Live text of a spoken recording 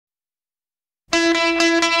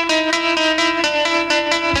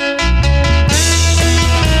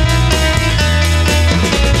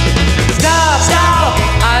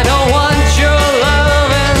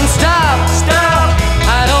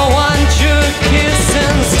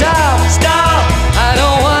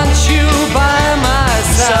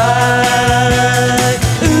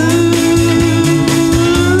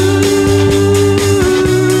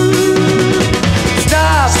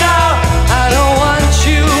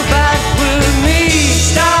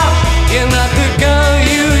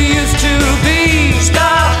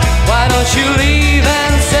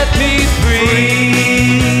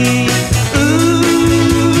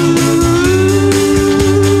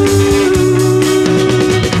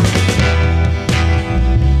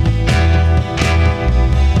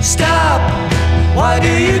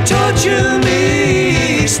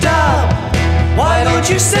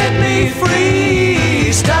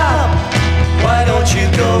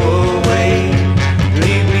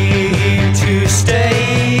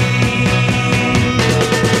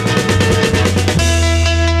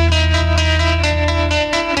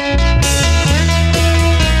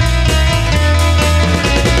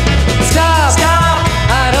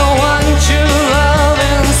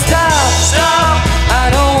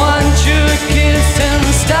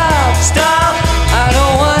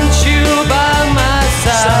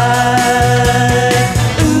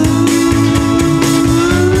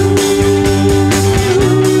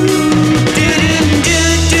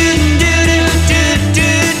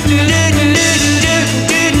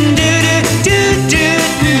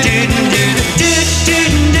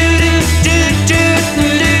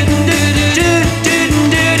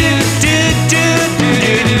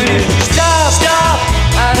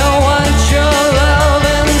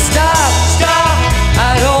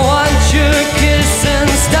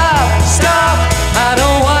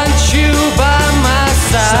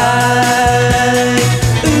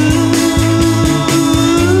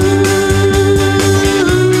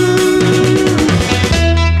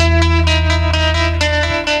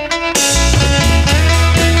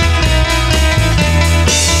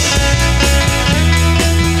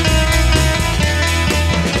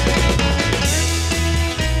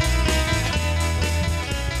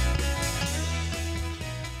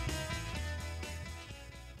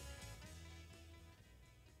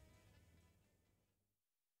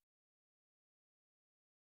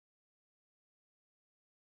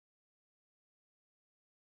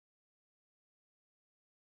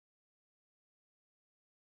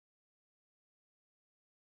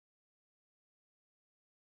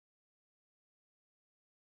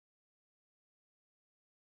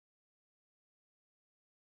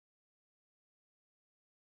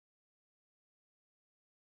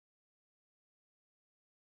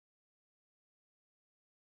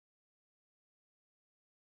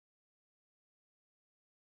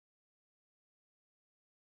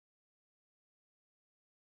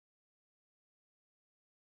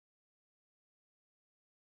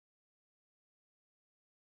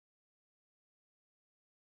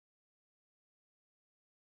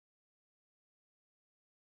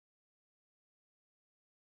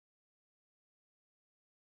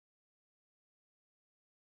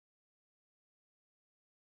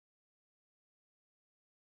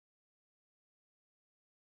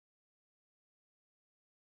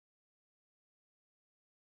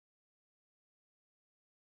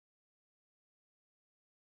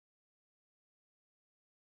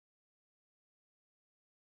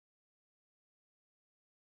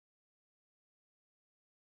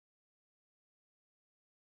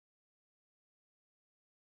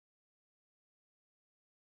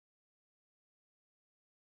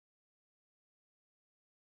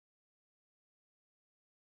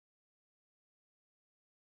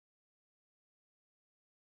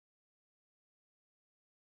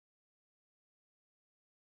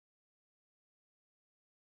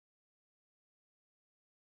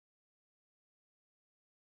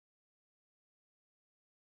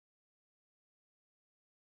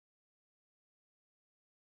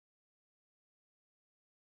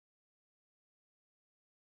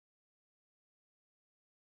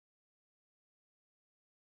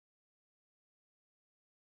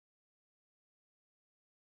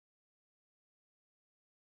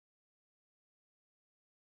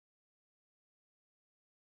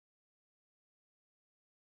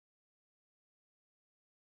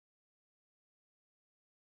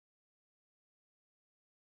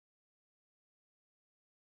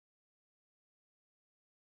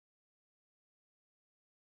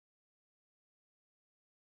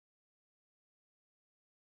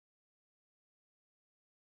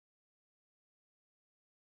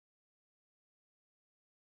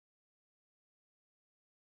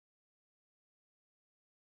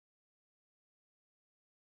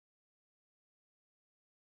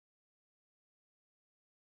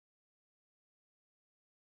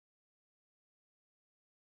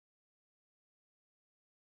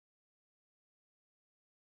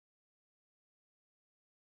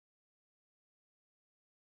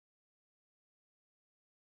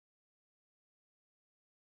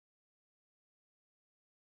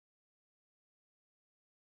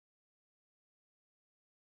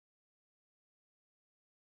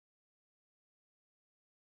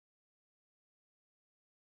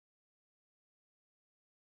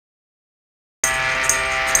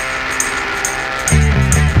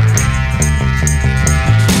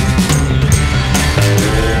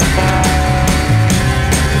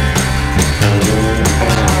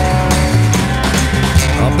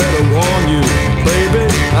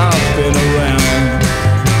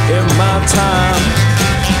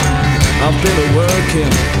I've been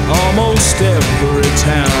working almost every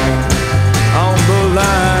town on the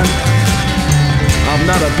line. I'm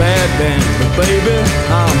not a bad man, but baby,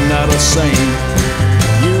 I'm not a saint.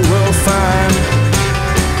 You will find,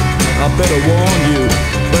 I better warn you,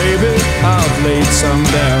 baby, I've laid some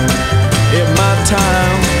down in my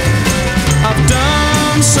time. I've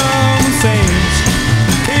done some things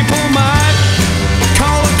people might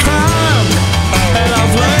call a crime, and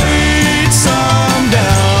I've laid some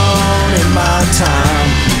down in my time.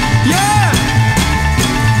 Yeah,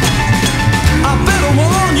 I better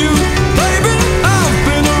warn you, baby, I've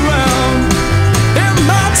been around in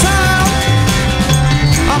my time.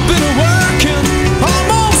 I've been working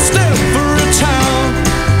almost every town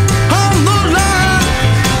on the line.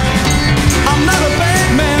 I'm not a bad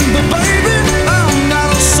man, but baby, I'm not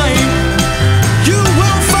a saint.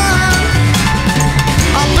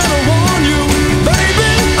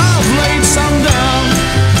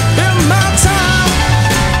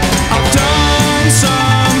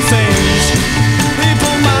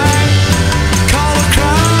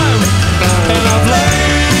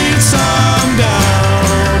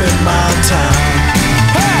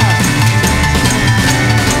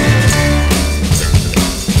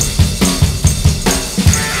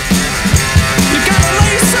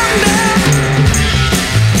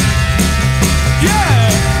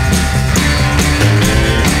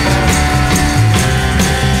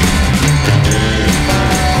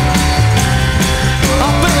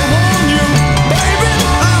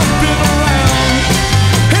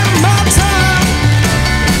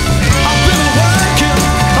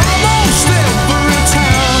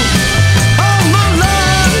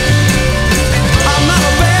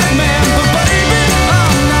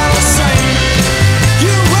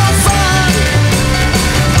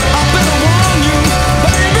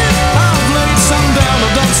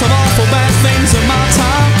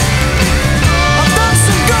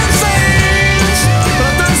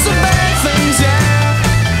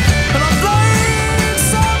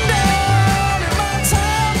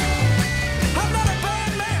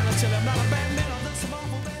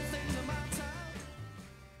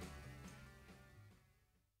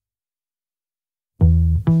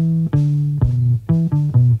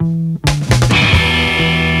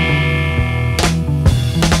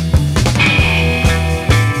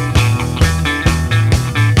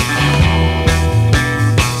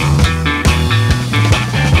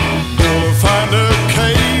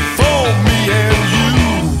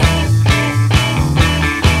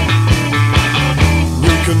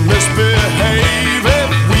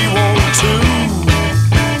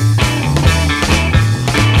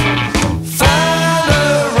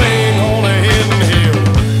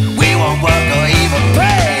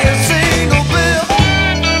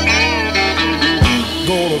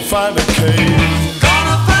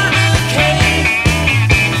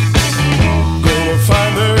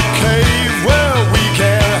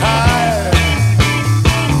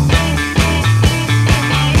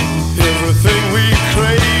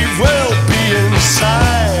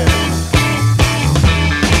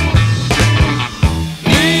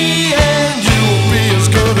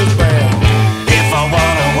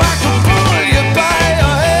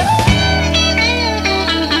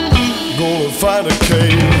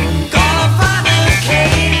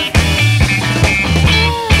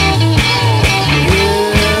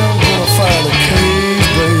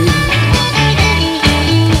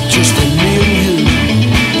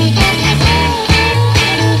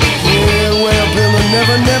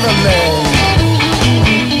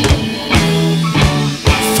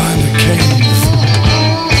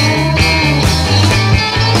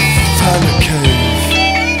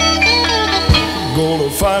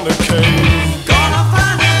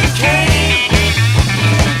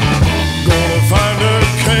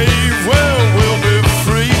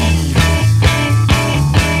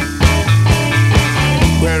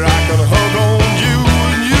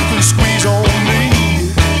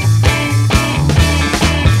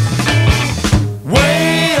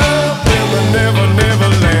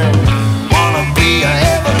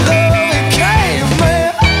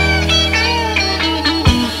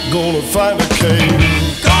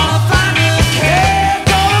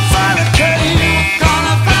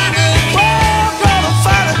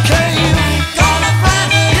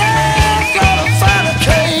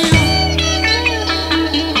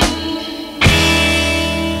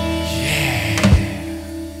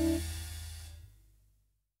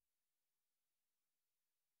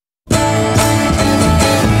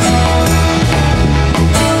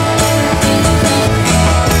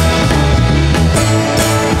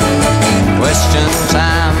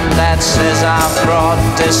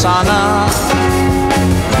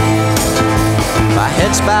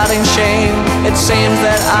 it's spouting shame. It seems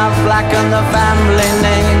that I've blackened the family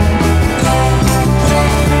name.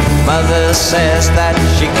 Mother says that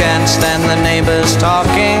she can't stand the neighbors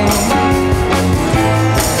talking.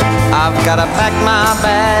 I've gotta pack my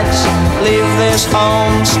bags, leave this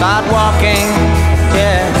home, start walking,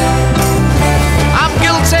 yeah. I'm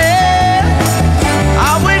guilty.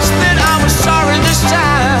 I wish that I was sorry this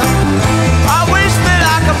time. I wish that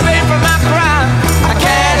I could pay for my crime. I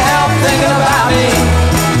can't help thinking about me.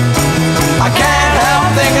 I can't help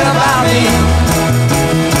thinking about me.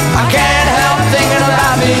 I can't help thinking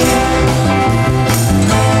about me.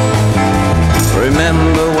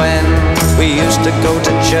 Remember when we used to go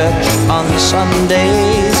to church on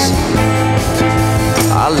Sundays?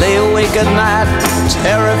 I lay awake at night,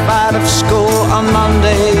 terrified of school on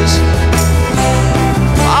Mondays.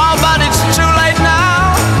 Oh, but it's too late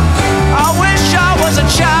now. I wish I was a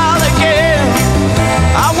child again.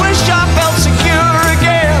 I wish I felt secure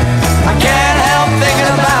again. I can't help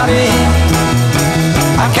thinking about me.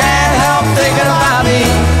 I can't help thinking about me.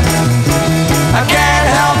 I can't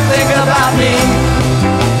help thinking about me.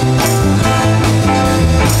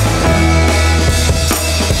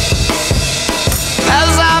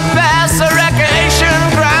 As I pass the recreation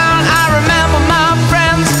ground, I remember my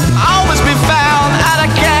friends always be found at a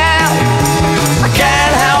camp. I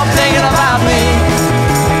can't help thinking about me.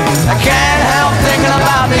 I can't help thinking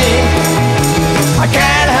about me. I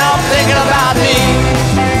can't help thinking about me.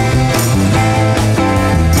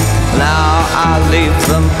 Now I leave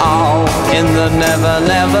them all in the never,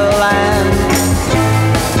 never land.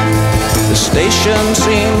 The station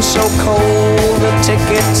seems so cold, the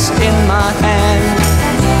ticket's in my hand.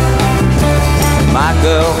 My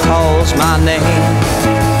girl calls my name.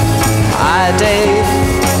 Hi, Dave.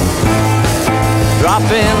 Drop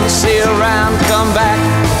in, see you around, come back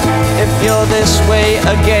if you're this way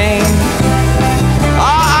again.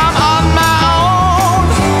 Oh, I'm on my own.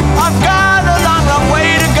 I've got a long, long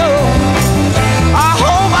way to go. I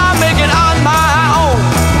hope I make it on my own.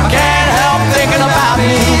 I can't help thinking about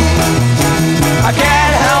me. I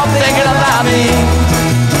can't help thinking about me.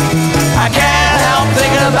 I can't help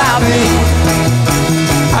thinking about me.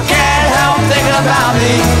 I can't help thinking about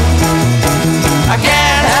me. I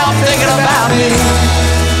can't help thinking about me.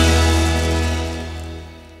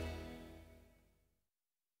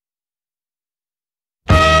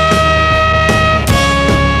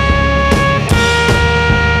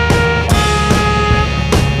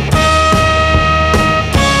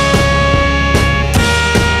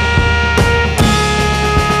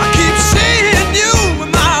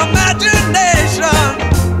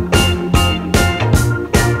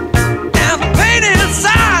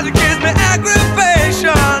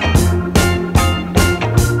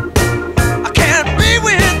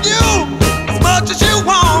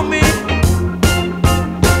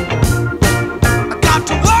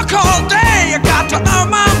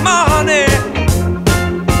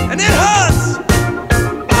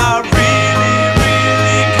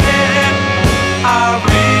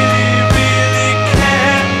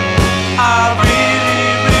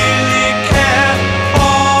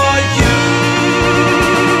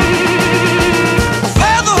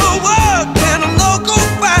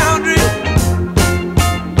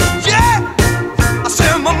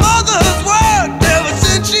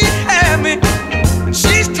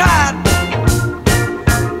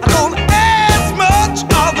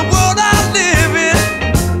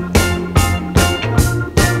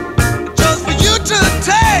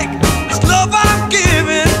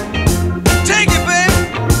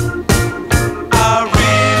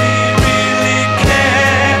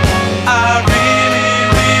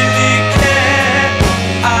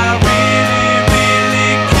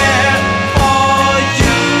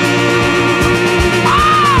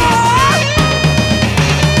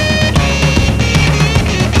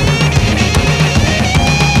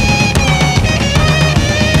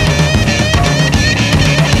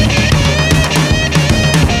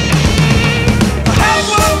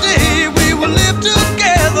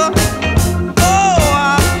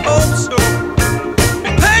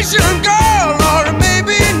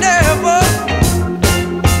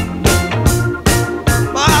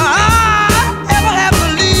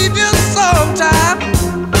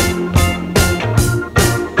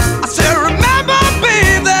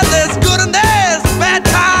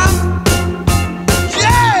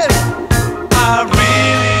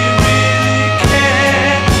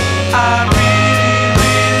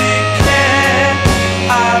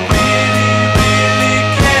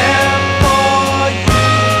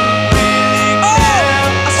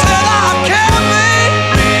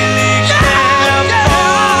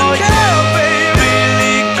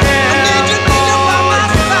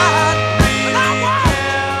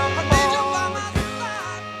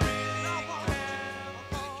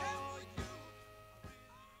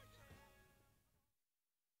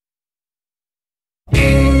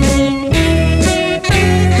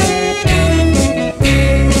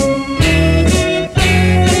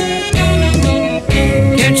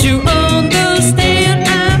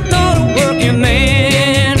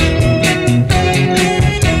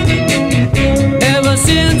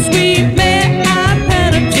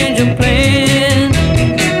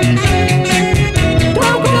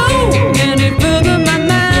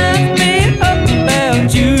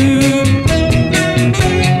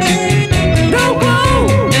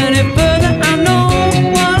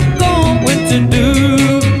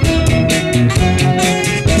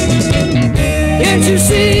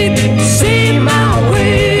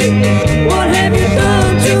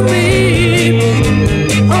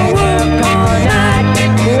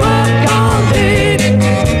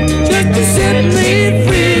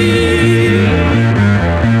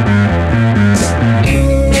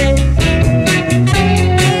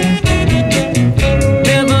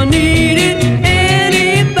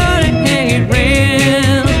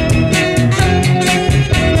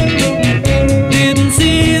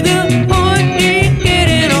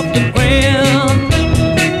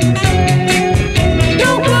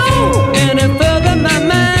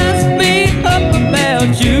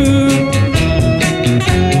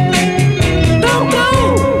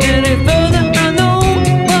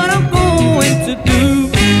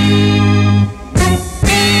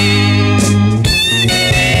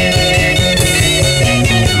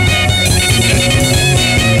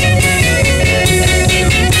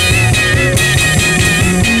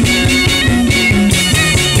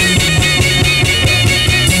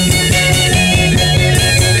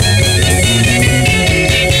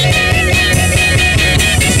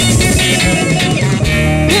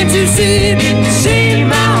 you see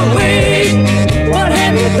my way? What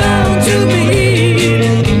have you done to me?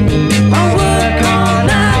 I work all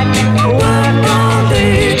night, I work all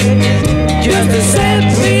day, just to set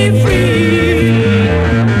me free.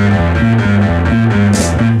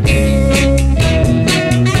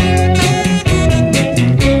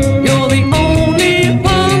 You're the only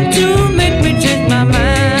one to make me change my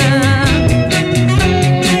mind.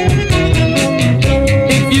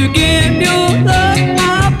 If you give your love,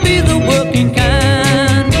 I'll be the working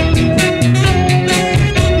kind.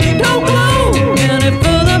 Don't go any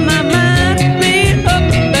further, my mind made up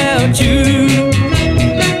about you.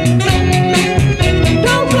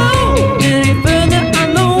 Don't go any further, I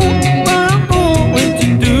know what I'm going to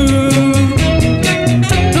do.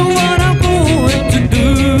 Know what I'm going to do.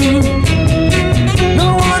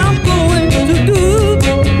 Know what I'm going to do.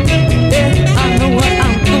 Yeah, I know what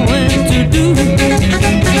I'm going to do.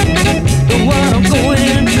 Know what I'm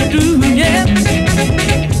going to do. Yeah,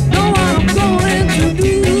 know what I'm going to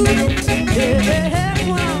do. Yeah,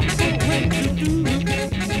 what I'm going to do.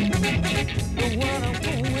 Know what I'm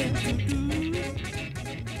going to do.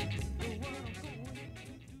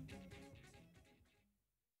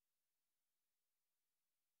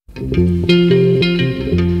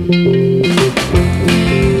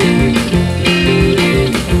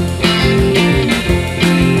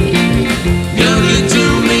 You're good to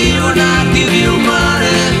me when I give you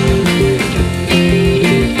money.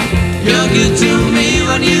 You're good to me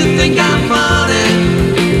when you think I'm funny.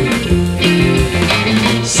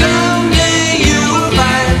 Someday you will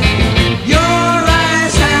find your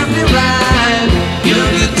eyes have me right.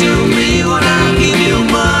 You're good to me when I give you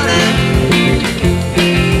money.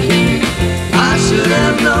 I should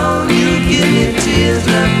have known you'd give me tears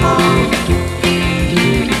that fall,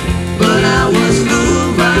 but I was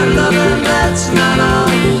fooled by love, and that's not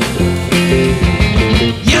all.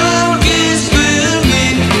 Your kiss will me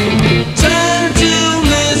turn to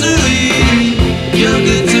misery. You're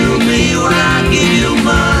good to me when I give you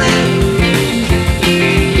money.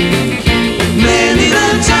 Many the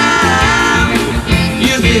time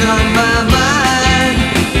you've been on my mind.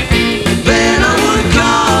 Then I would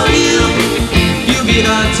call you. You'd be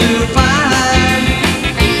hard to find.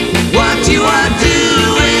 What you are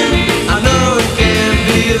doing, I know it can't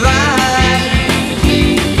be right.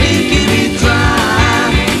 Making me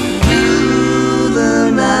cry through the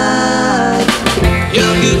night.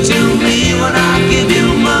 You're good to me when I give you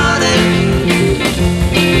money.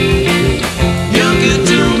 You're good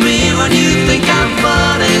to me when you think I'm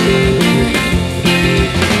funny.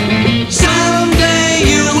 Someday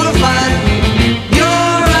you will find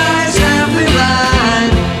your eyes have me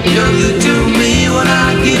right. You're good to me when I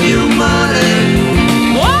give you money.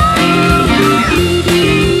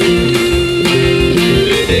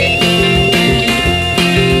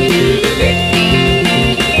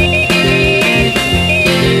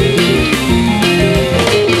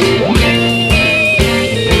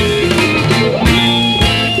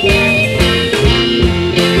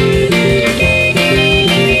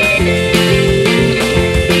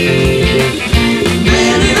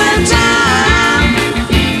 Many the time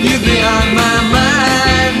you've been on my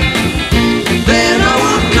mind. Then I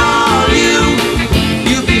would call you.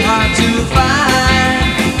 You'd be hard to find.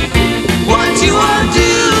 What you are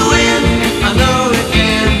doing, I know it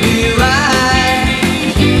can't be right.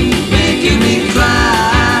 Making me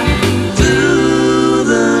cry through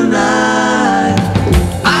the night.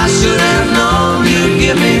 I should have known you'd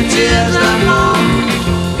give me tears that long,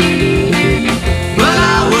 but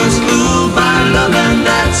I was fooled by love, and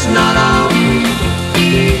that's not all.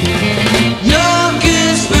 Your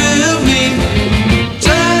kiss will me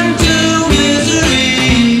turn to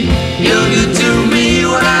misery. You're good to me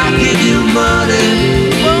when I give you money.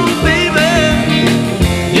 Oh baby,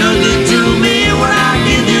 you're good to me when I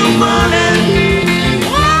give you money.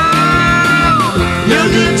 You're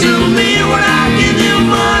good to me when I give you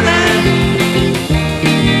money.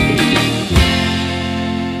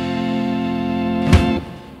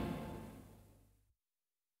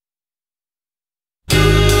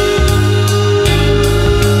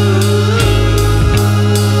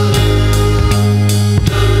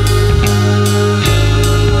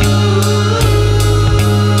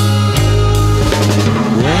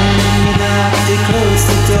 When you knock, they close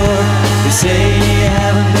the door. They say you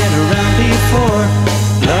haven't been around before.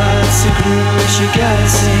 Lots of clues you gotta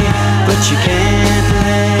see, but you can't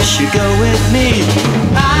unless you go with me.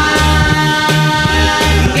 I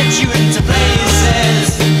can get you into places,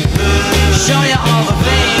 show you all the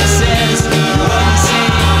faces. Come see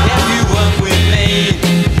if you work with me.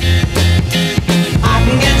 I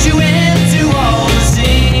can get you into all the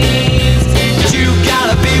scenes, but you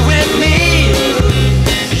gotta be with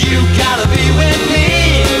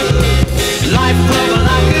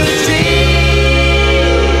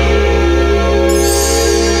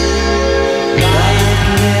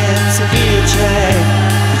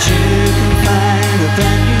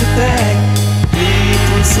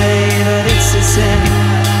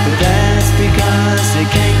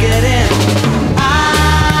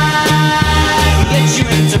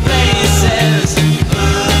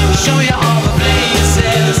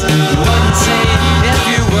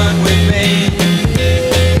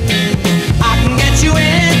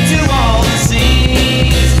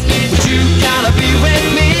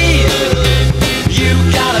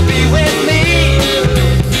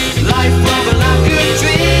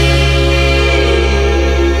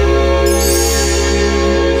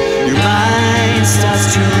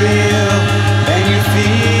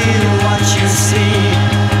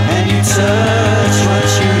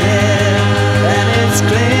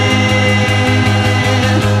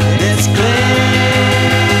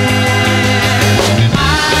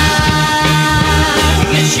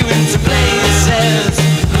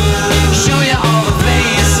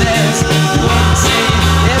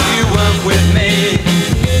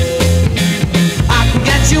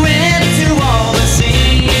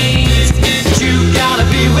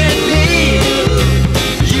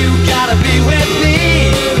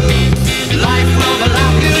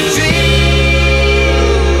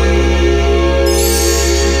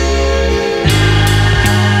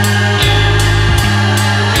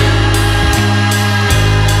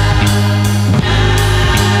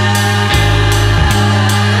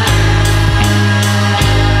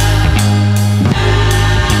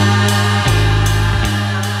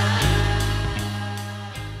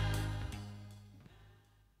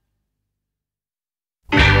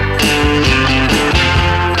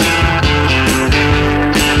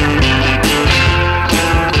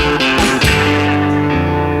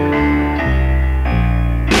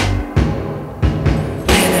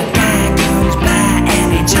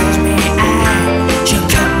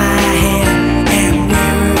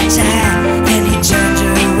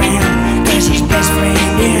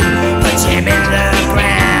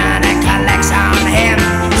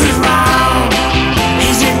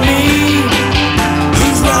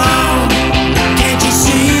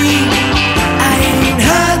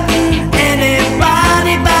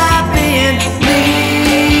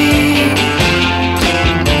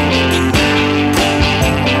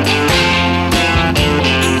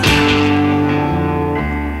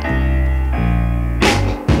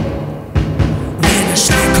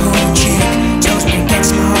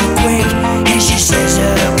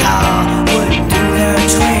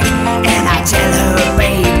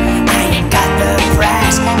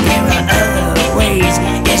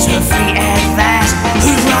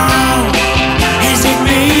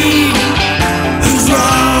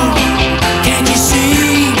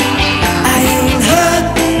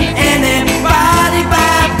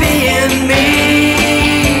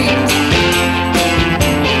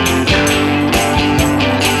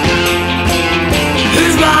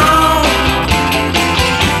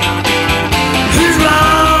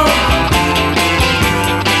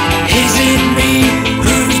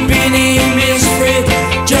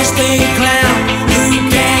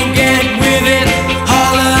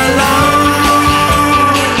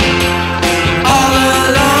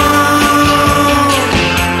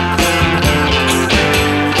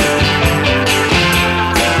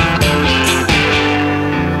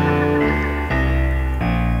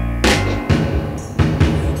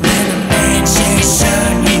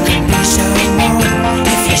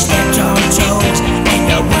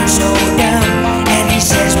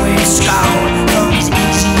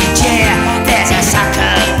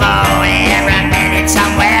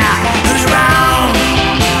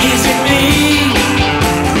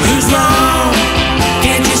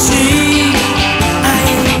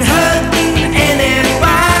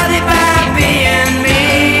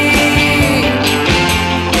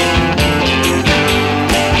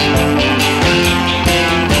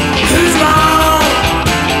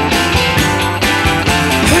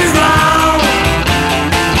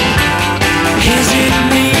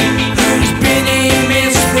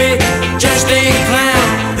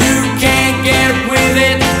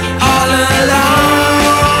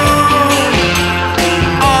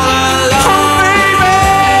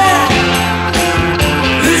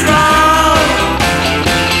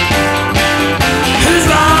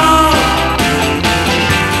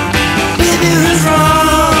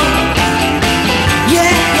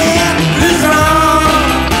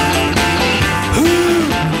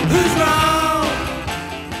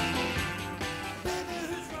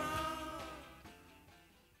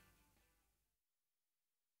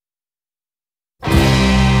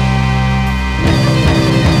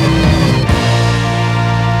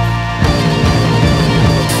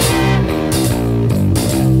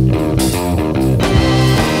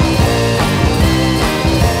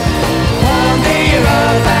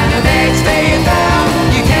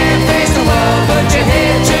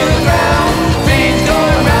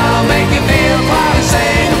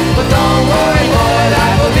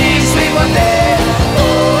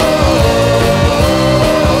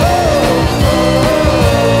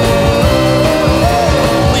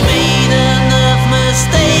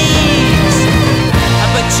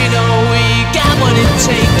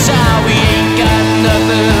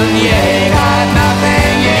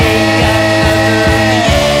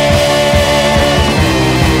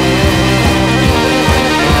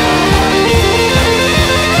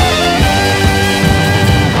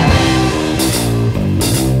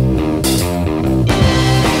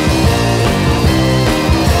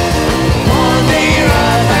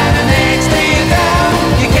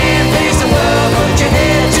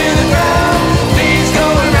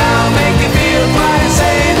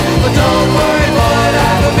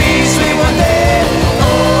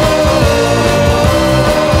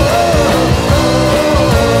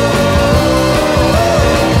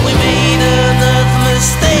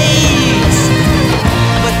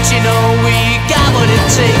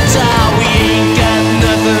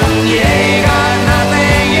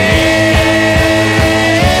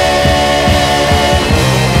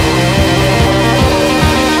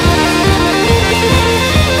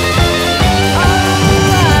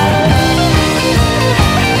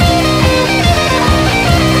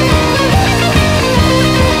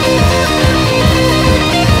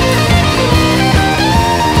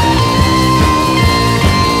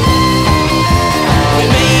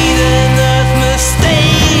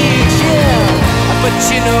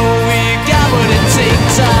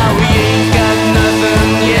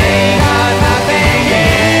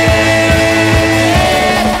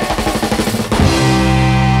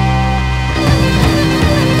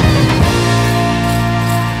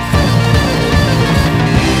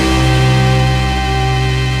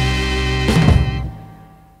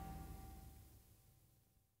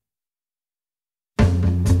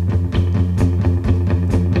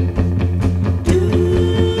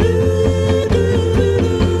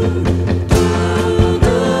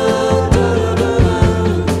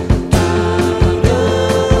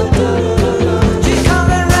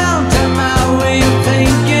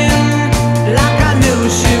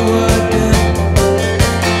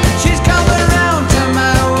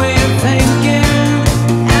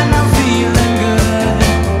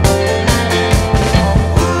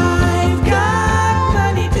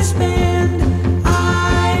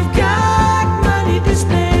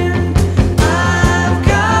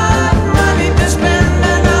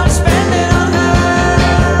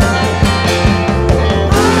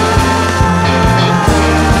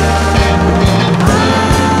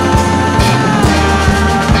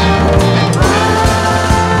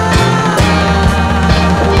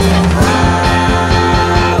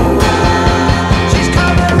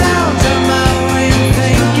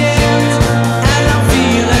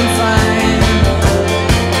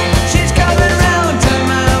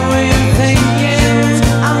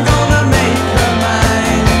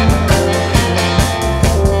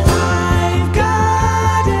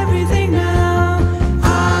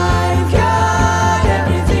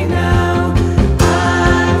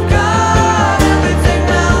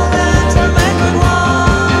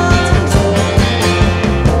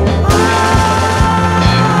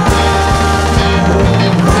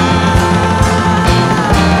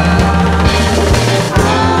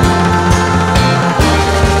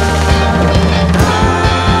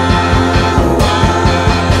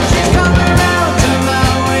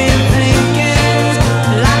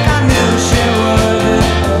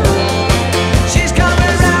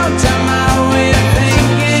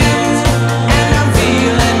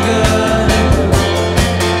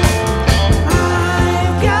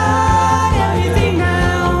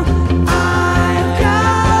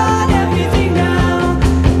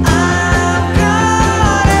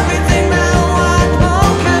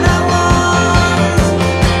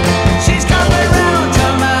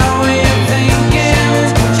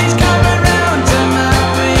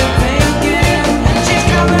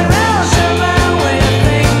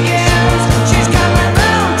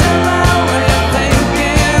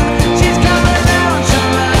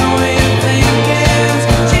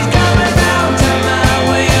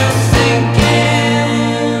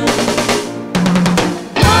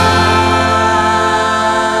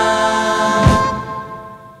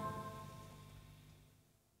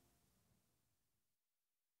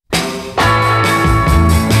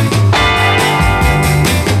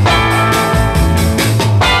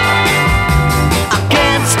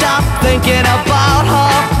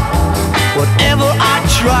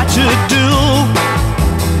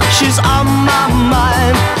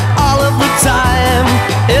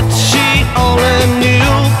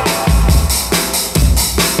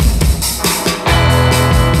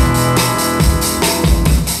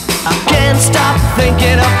can't stop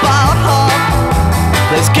thinking about her.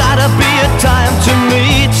 There's gotta be a time to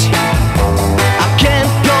meet. I can't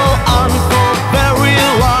go on for very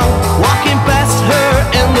long, walking past her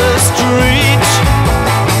in the street.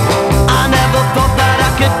 I never thought that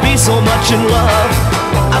I could be so much in love.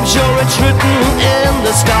 I'm sure it's written in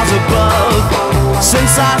the stars above.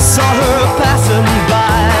 Since I saw her passing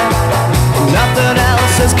by, nothing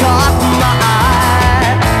else has caught my eye.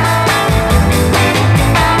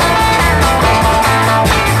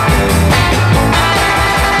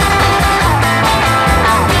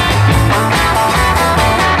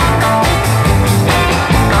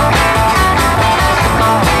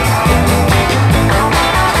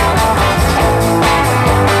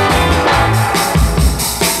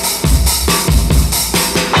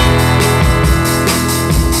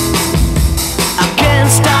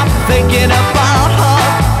 Thinking about her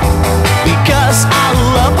because I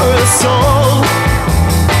love her so.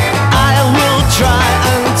 I will try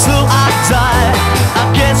until I die. I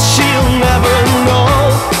guess she'll never know.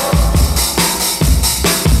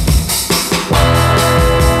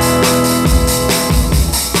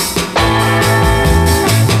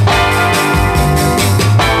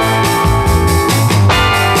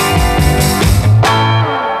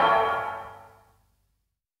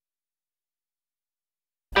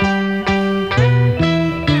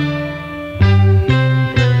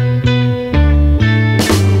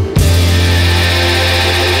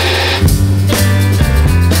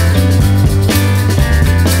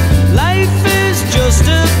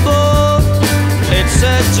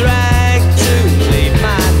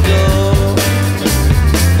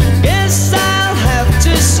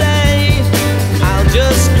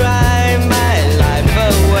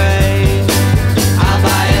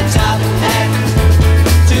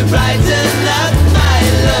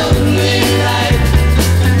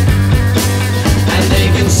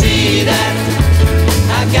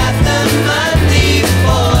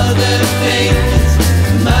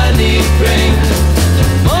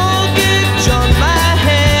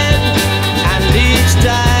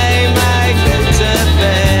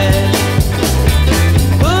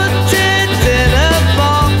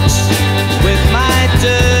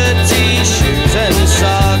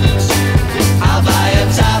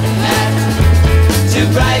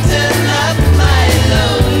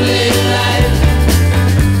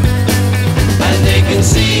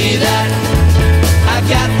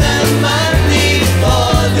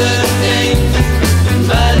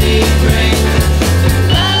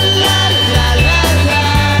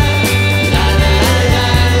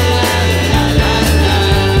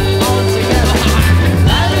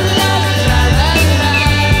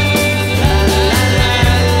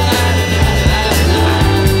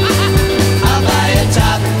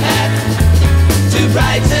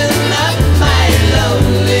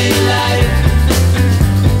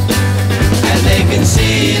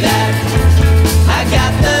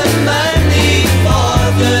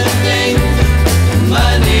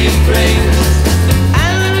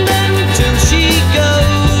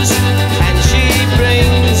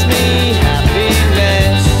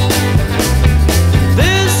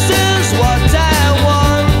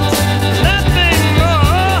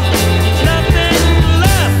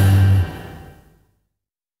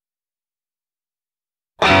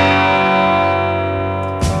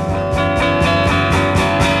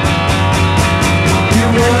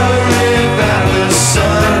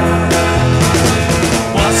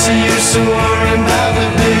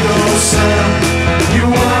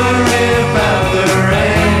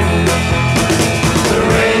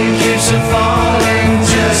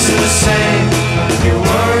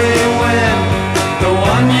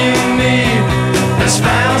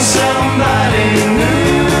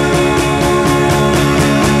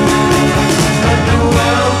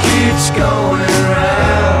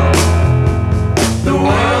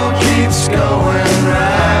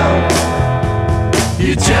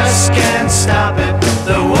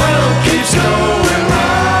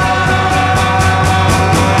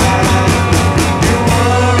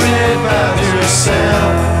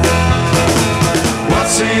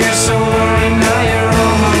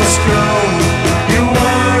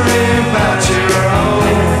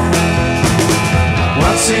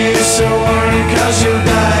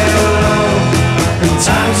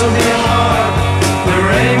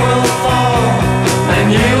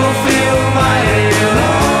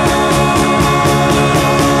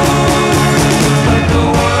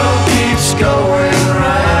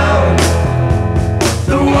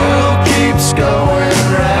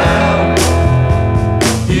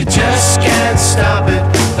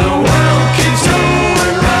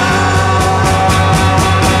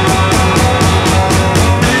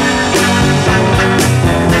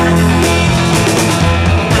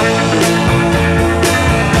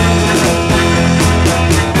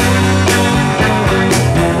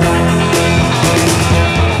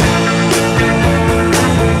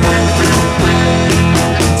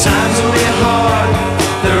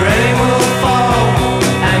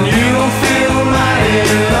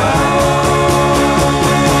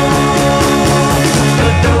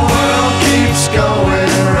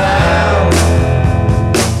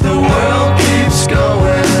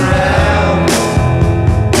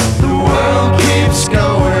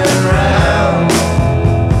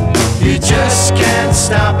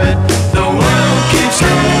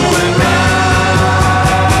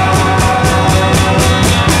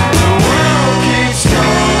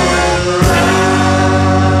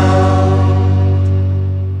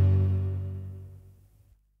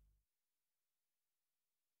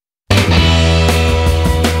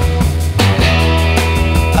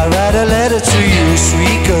 write a letter to you,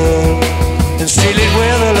 sweet girl, and seal it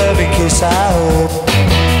with a loving kiss. I hope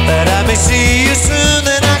that I may see you soon,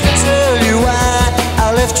 then I can tell you why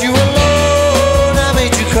I left you alone, I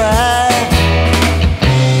made you cry.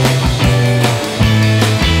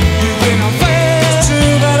 You've been unfair,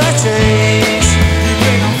 too bad I changed. You've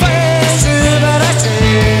been unfair, too bad I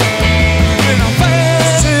changed. You've been unfair,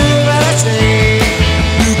 too bad I changed.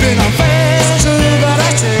 You've been unfair, too bad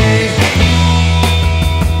I changed.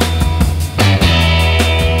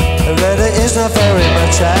 A letter is not very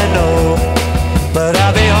much, I know, but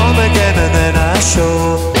I'll be home again and then I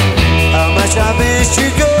show how much I missed you,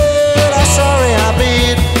 girl. I'm sorry I've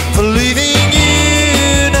been for leaving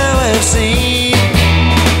you, now I've seen.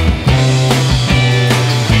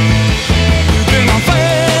 You've been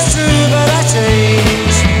unfair, too bad I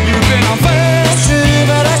changed. You've been unfair, too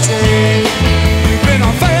bad I changed. You've been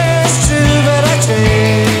unfair, too bad I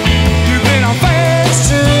changed. You've been unfair,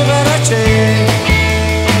 too bad I changed.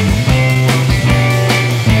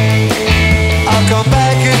 I'll come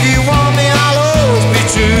back if you want me, I'll always be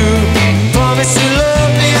true. Promise you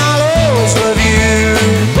love me, I'll always love you.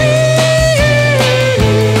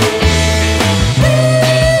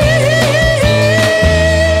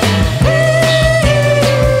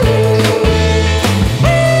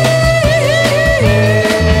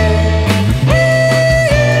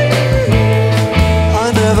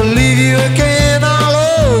 I'll never leave you again, I'll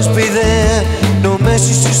always be there. No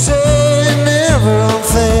message to say, never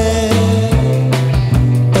unfair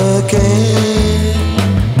again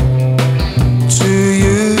to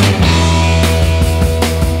you.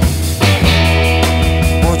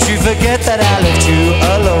 Won't you forget that I left you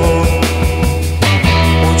alone?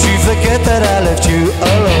 Won't you forget that I left you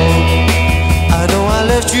alone? I know I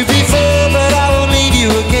left you before, but I won't leave you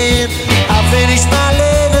again. I'll finish my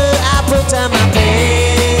letter, I'll put down my pen.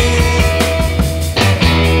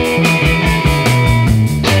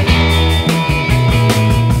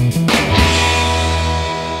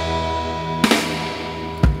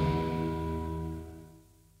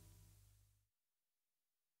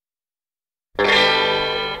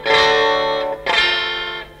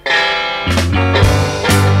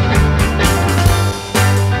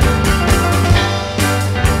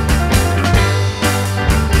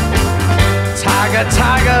 Tiger,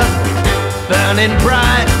 tiger, burning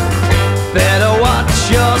bright, better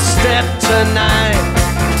watch your step tonight.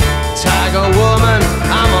 Tiger woman,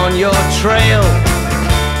 I'm on your trail,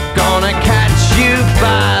 gonna catch you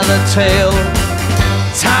by the tail.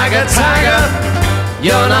 Tiger, tiger,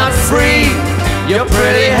 you're not free, your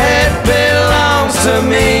pretty head belongs to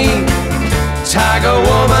me. Tiger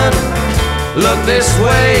woman, look this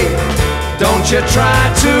way, don't you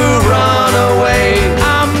try to run away.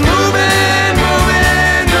 I'm moving,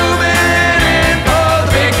 moving, moving in for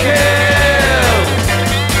the big kill.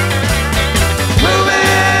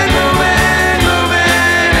 Moving, moving,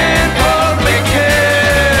 moving in for the big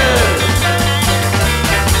kill.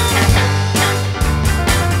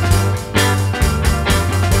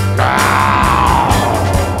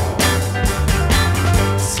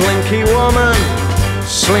 Slinky woman,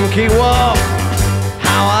 slinky walk,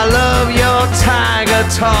 how I love your tiger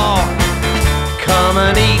talk. Come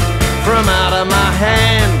and eat from out of my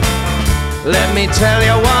hand, let me tell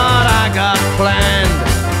you what I got planned.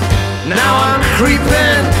 Now I'm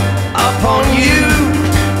creeping up on you,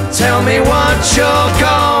 tell me what you're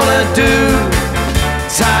gonna do.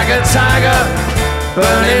 Tiger, tiger,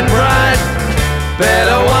 burning bright,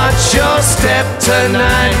 better watch your step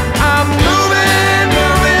tonight. I'm moving,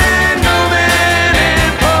 moving, moving in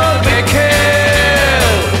for the big kill.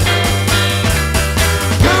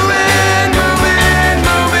 Moving, moving,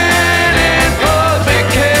 moving in for the big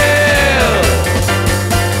kill.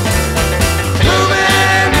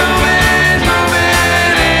 Moving, moving,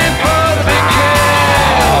 moving in for the big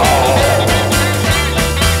kill.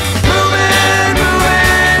 Moving,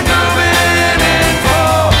 moving, moving in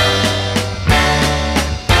for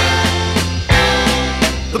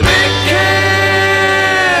the big kill.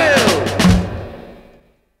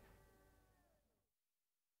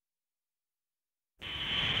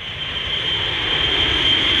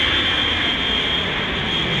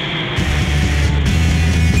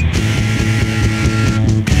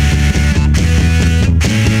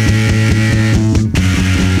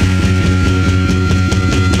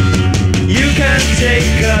 You can take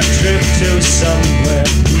a trip to somewhere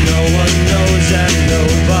no one knows and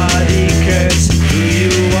nobody cares who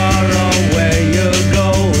you are or where you're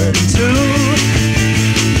going to.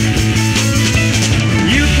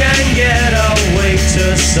 You can get away to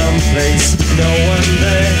someplace no one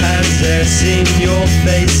there has ever seen your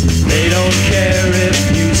face. They don't care if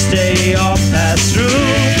you stay or pass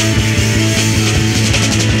through.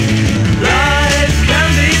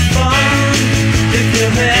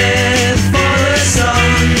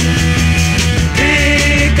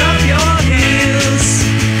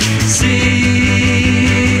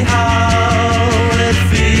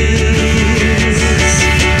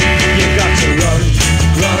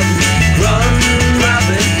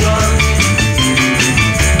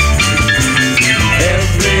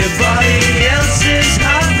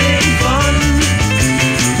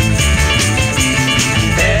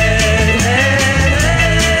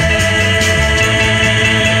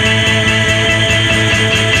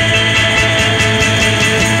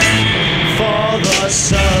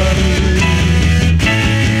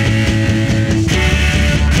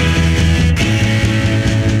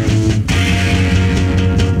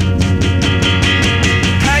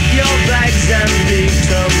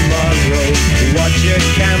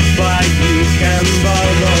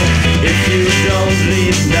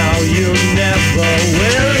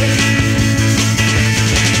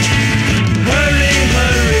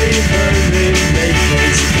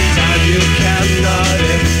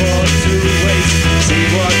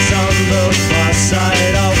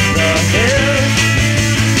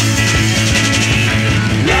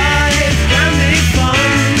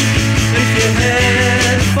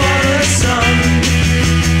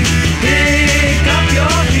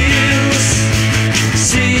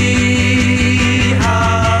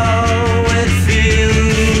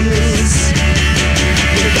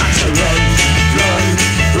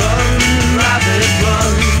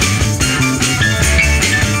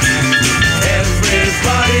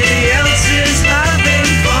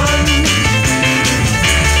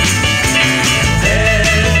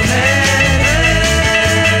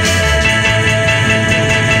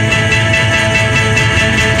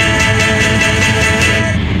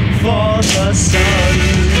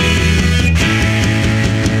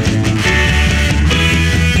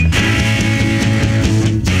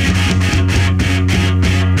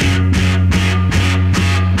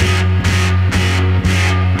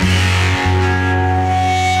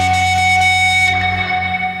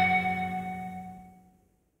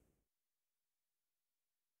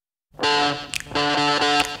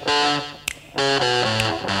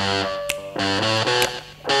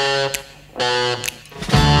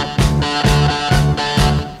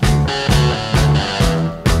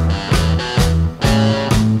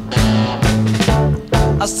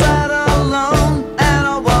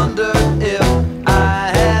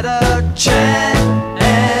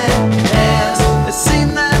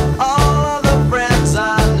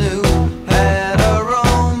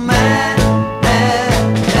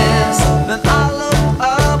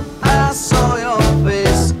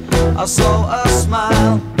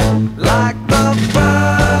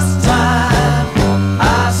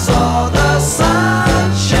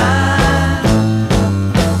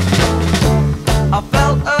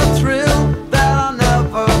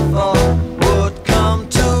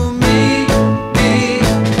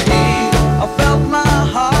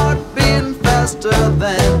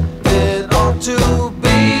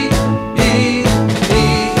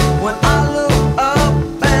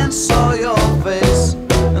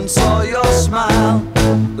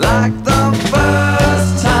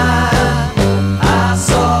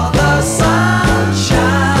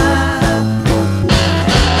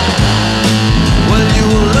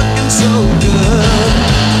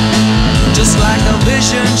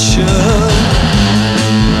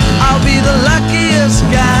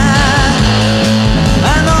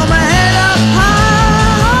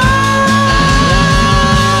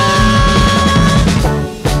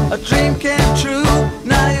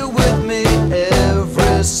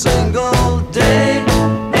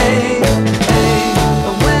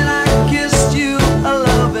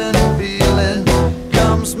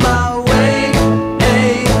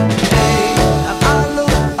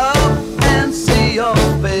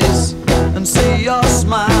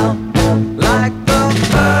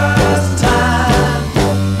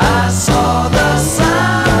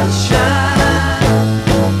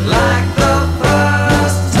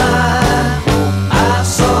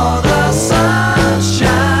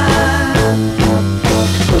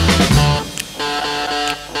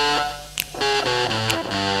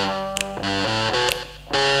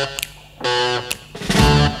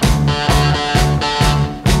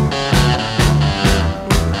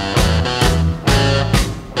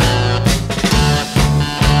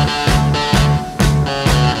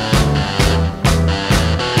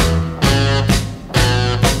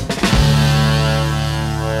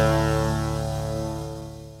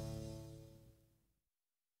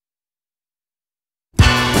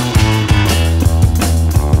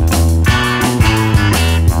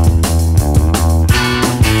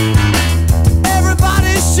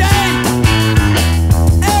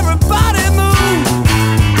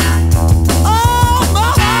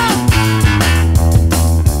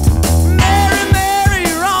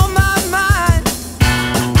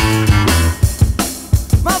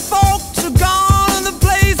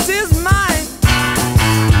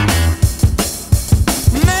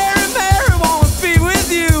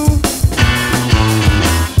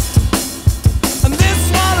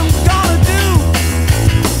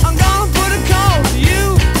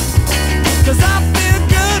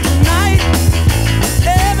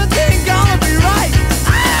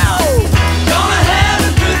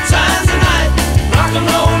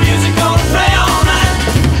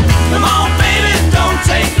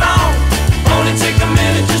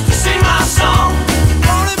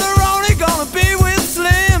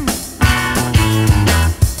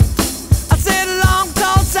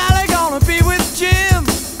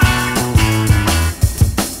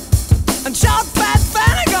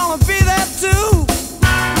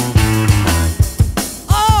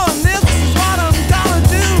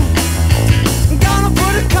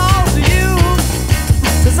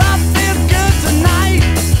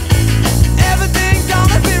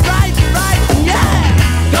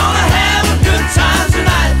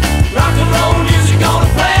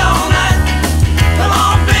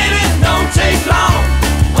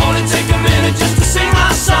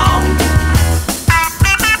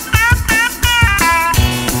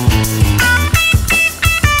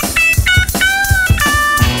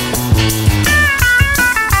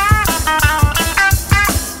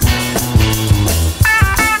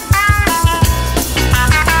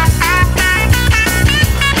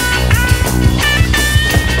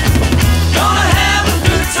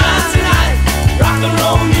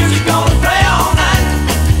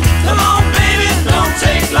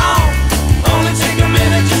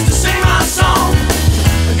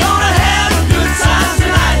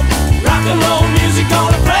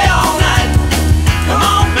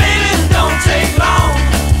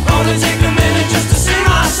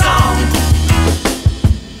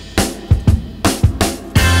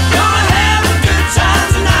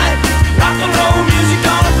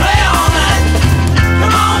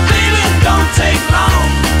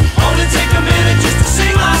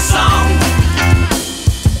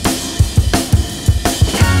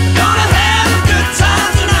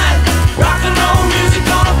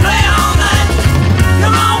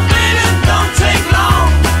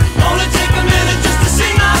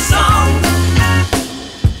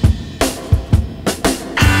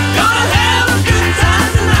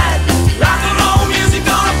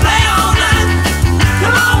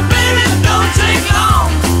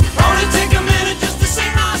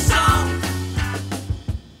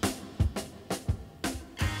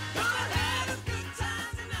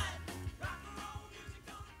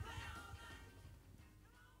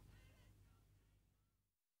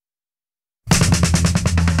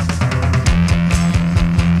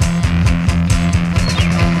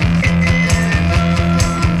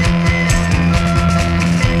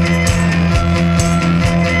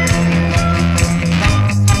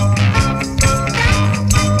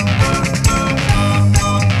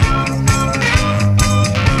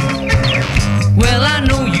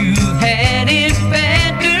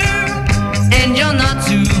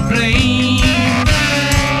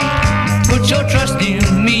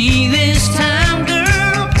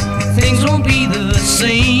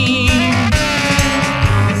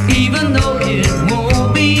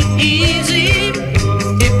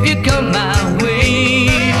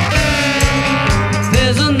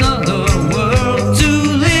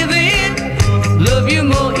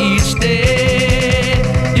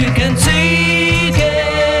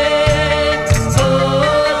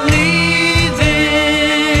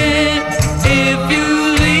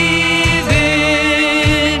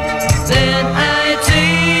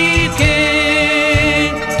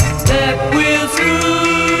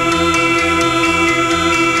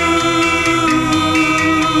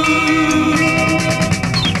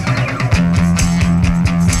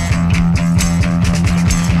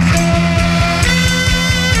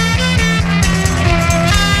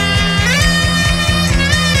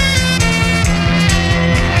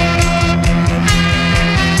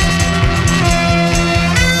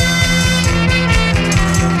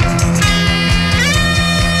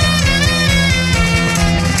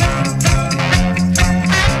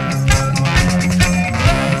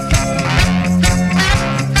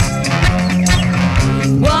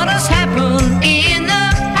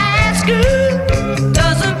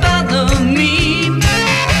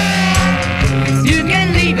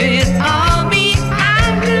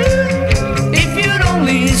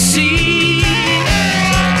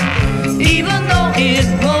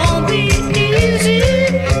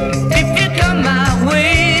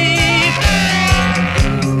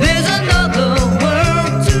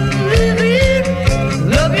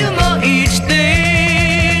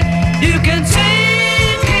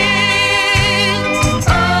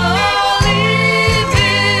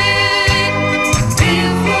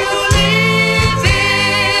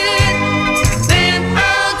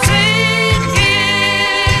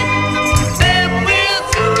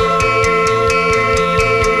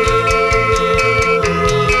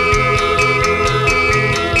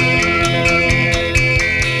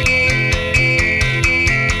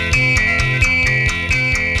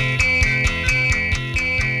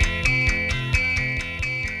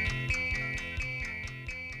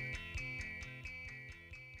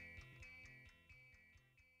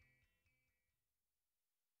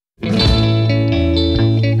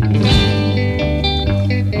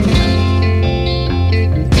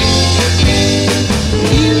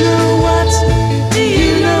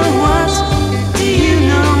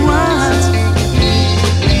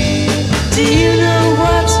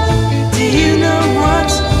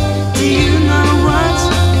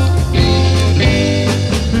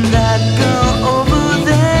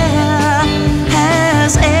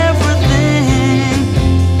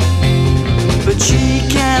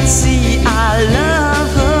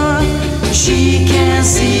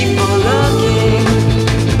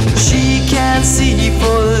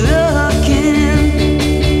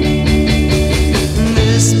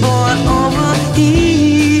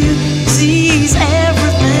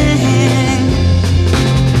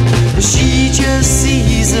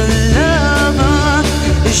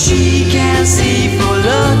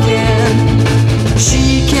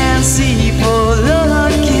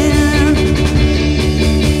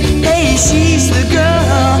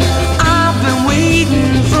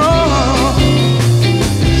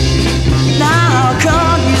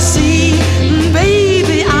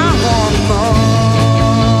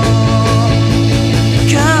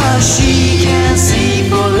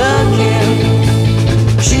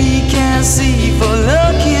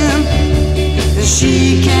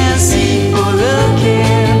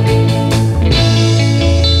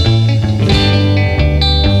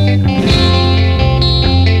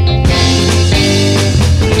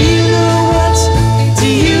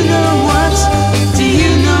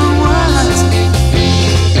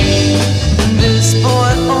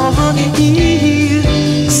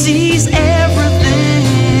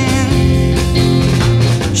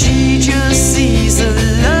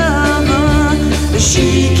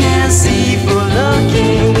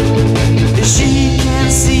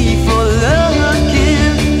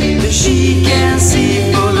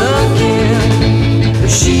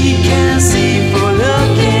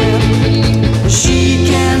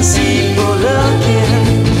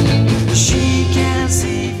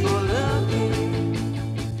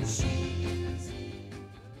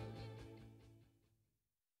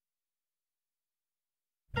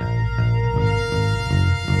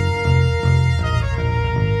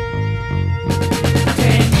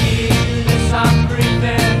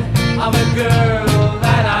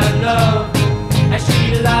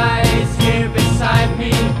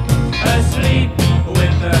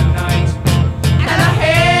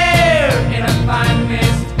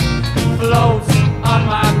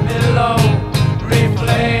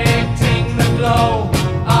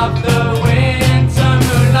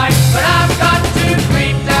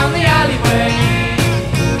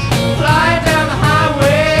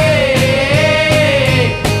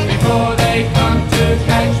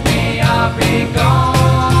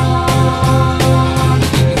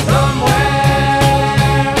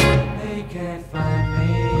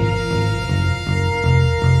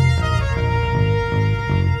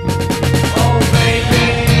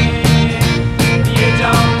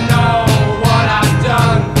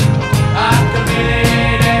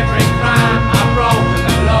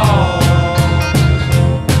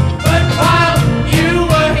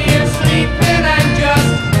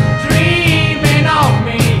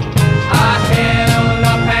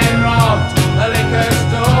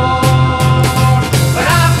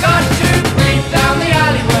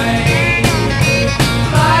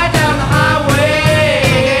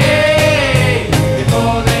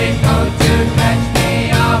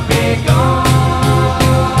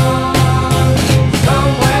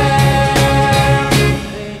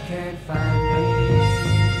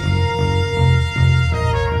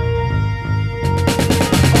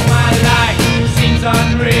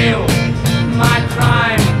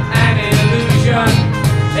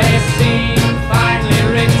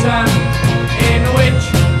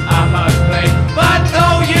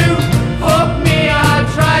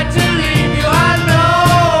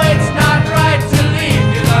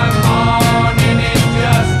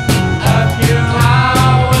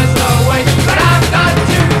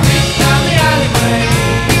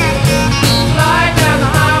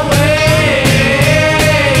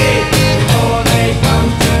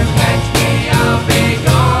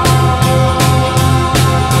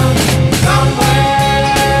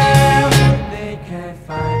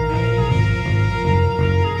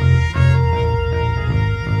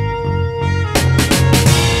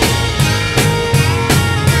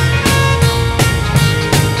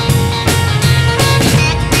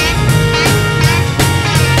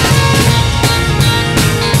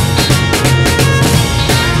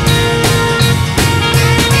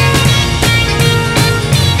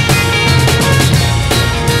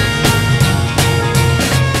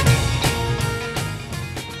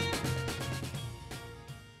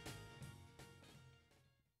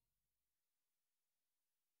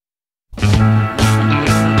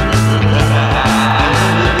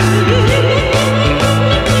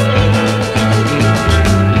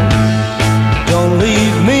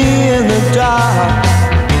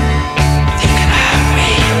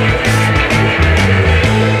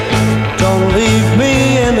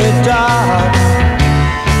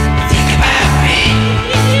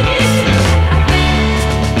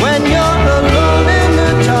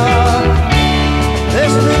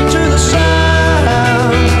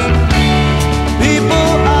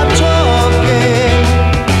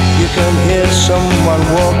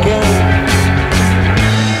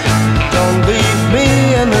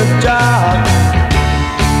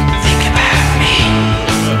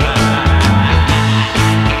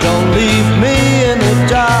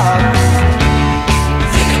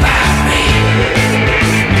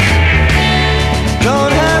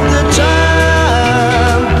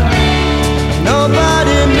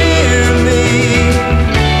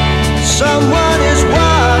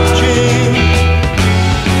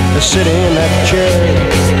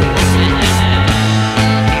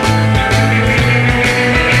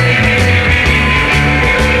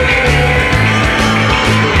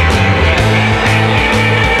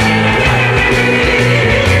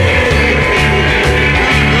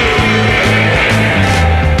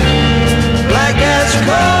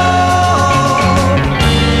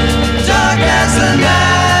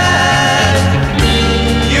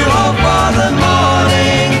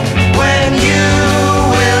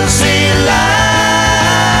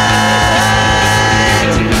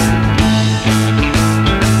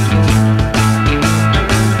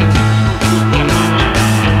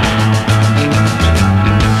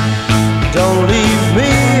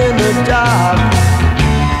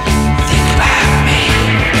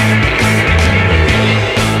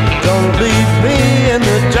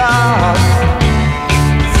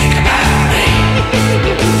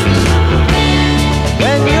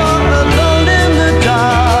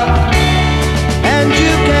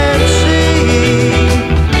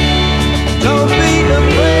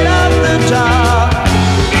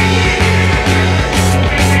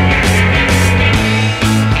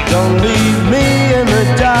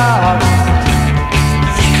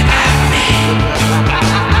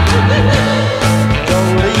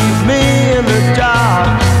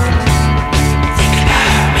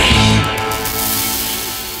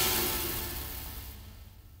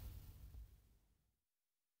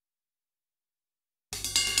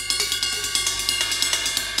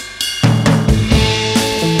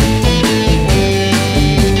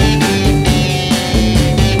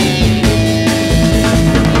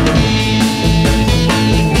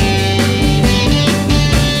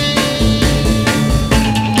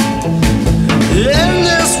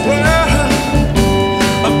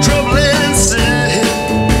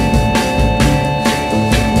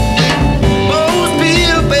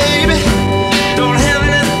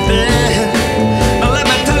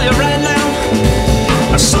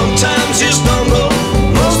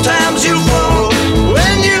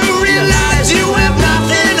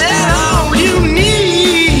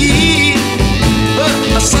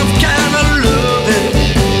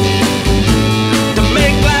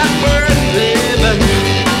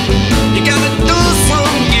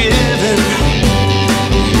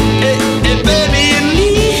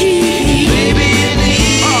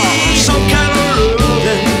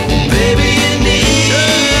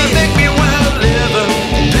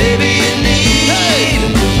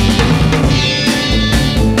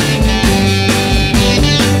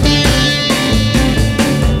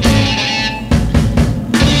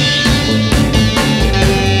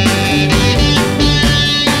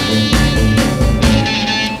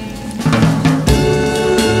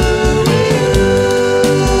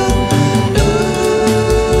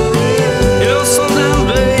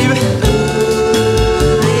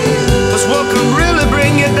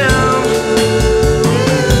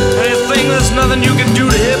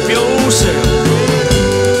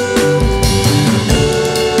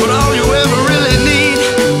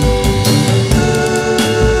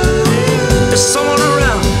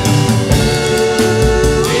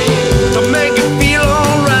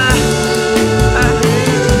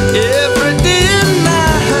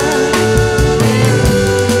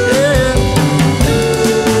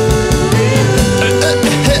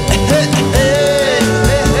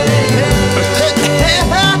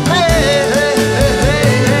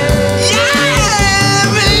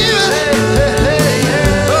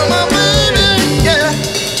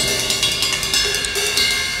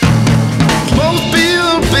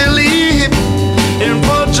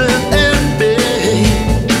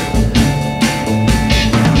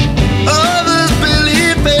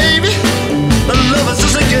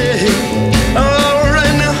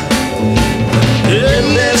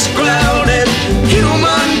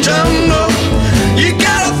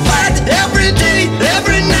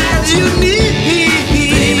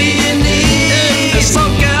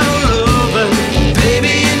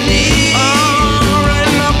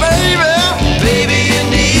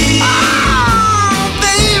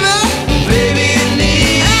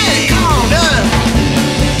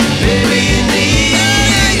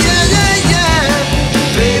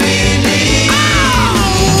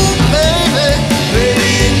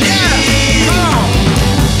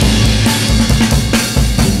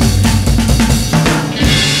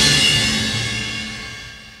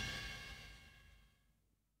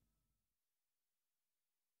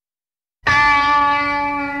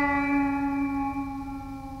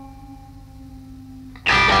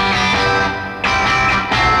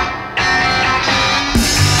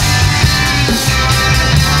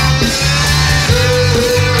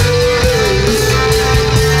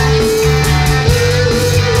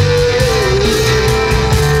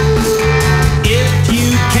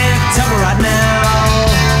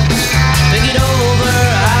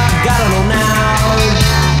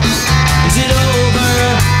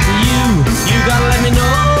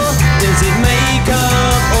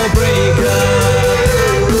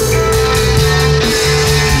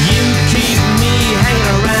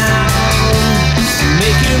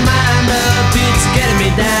 mind up, it's getting me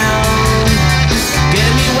down,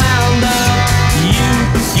 getting me wound up.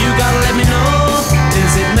 You gotta let me know,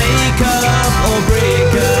 is it make up or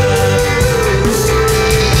break up?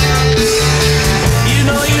 You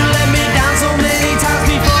know you let me down so many times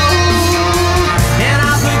before, and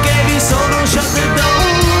I forgave you, so don't shut the door.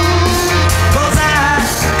 'Cause I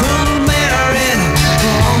couldn't bear it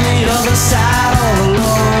on the other side all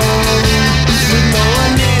alone, with no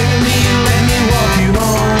one near me, let me walk you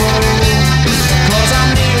home. 'Cause I'm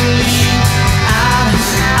nearly out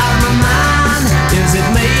of my mind. Is it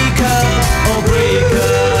make up or break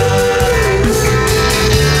up?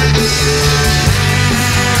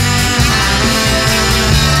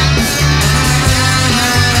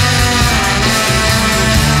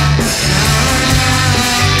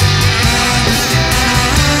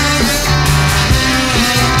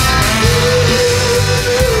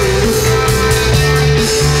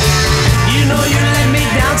 You know you let me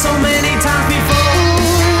down so many times before,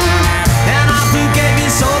 and I forgave you,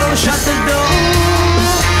 so don't shut the door.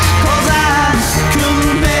 'Cause I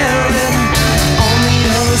couldn't bear it on the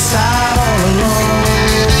other side all alone,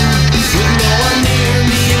 with no one near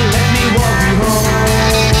me, let me walk you home.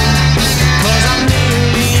 'Cause I'm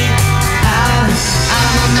nearly out of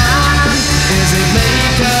my mind. Is it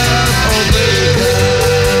make up or break up?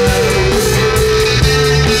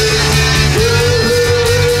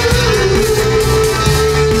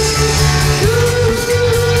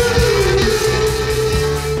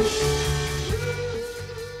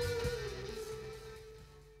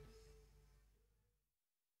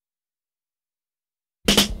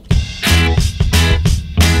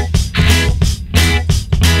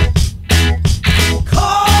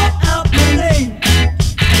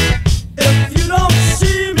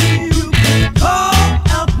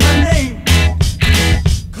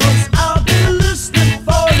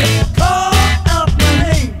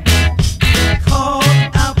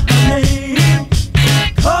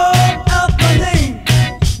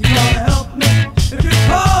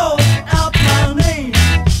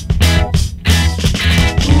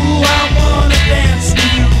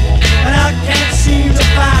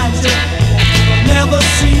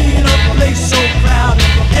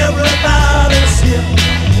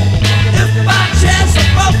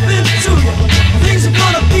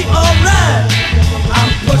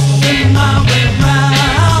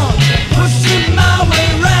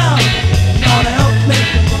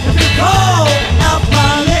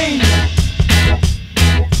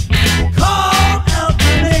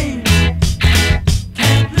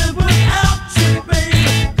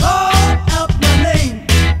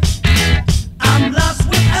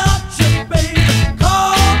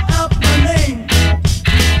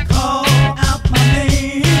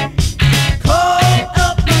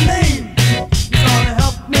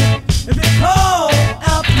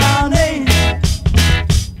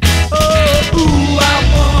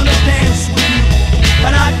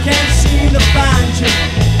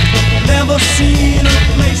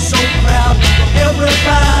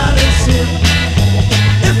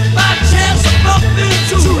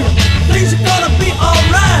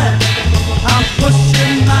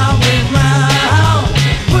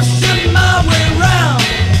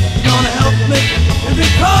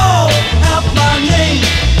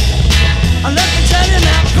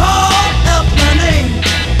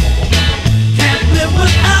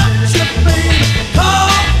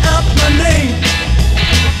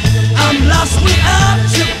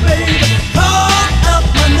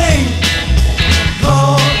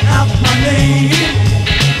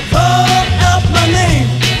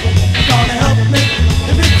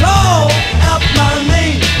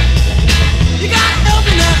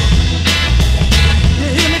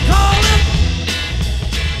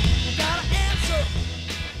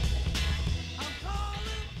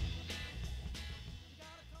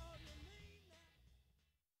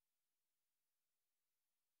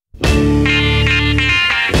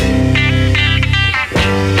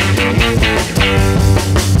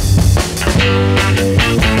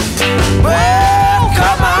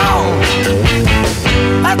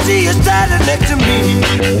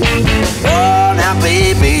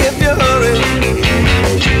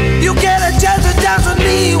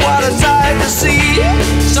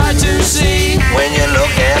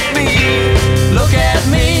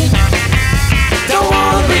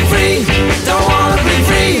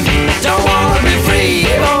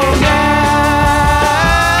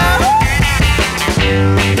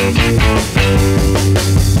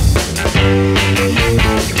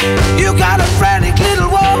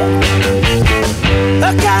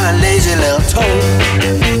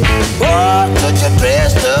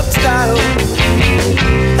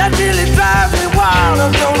 That really drives me wild. I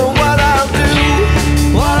don't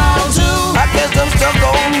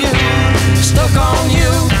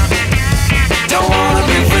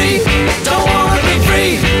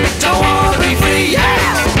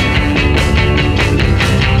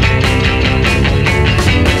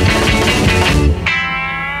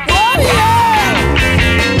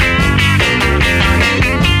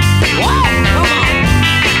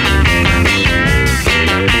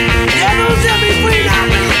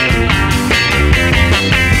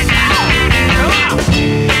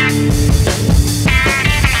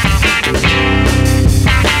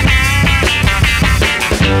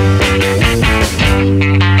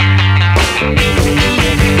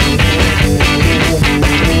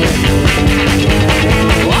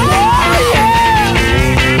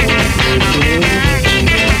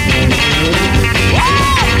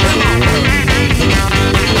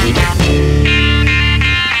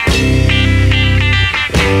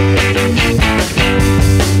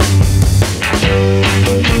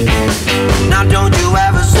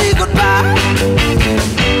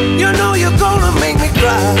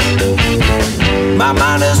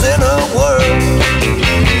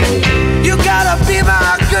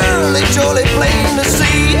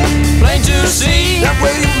you see that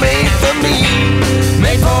way you made for me,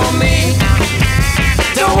 made for me.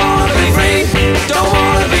 Don't wanna be free, don't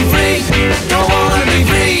wanna be free, don't wanna be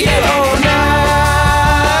free at all now.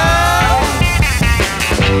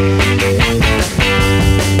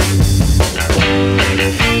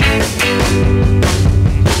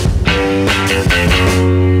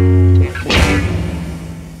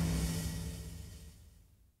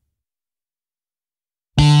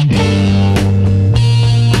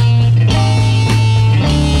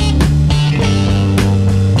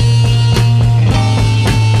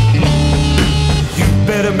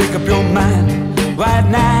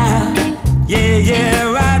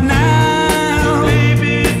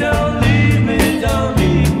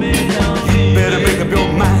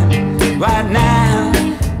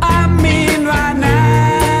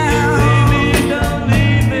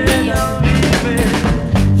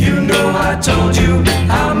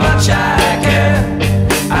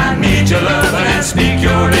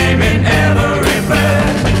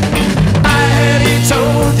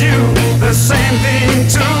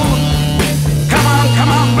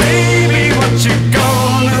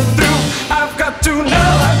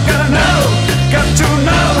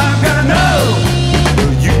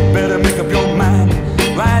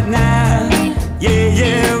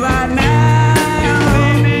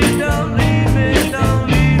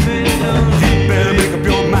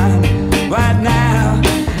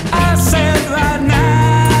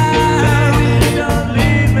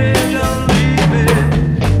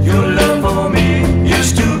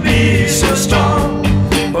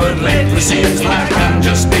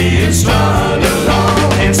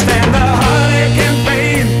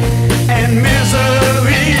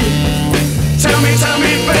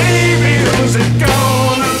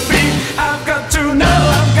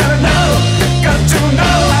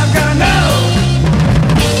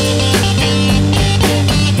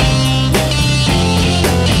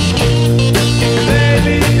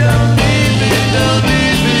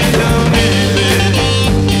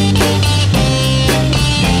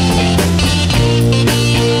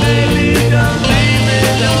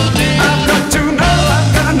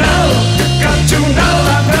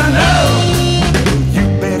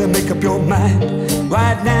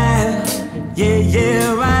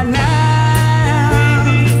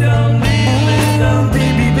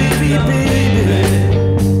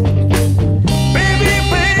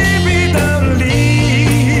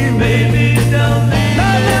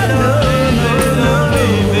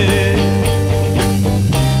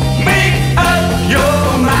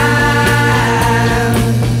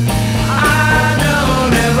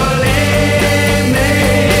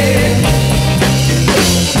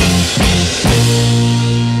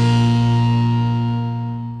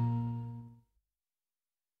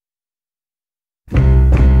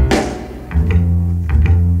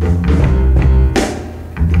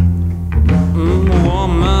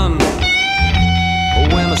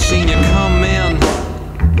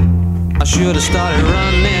 Should have started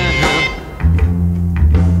running,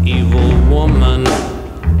 evil woman.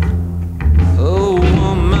 Oh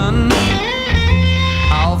woman,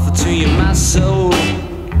 I offer to you my soul.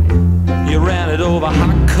 You ran it over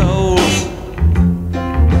hot coals.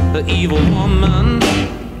 The evil woman.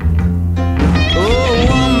 Oh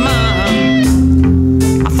woman,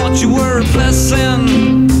 I thought you were a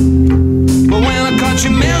blessing, but when I caught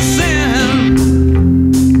you missing,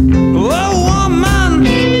 oh woman,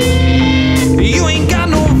 you ain't got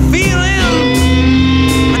no feeling,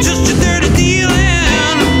 just your dirty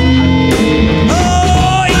dealing.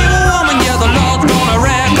 Oh, evil woman, yeah, the Lord's gonna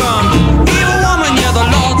reckon. Evil woman, yeah, the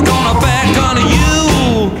Lord's gonna beckon you.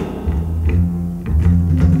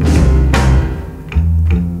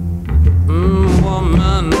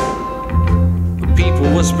 Woman, people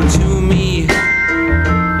whisper to me,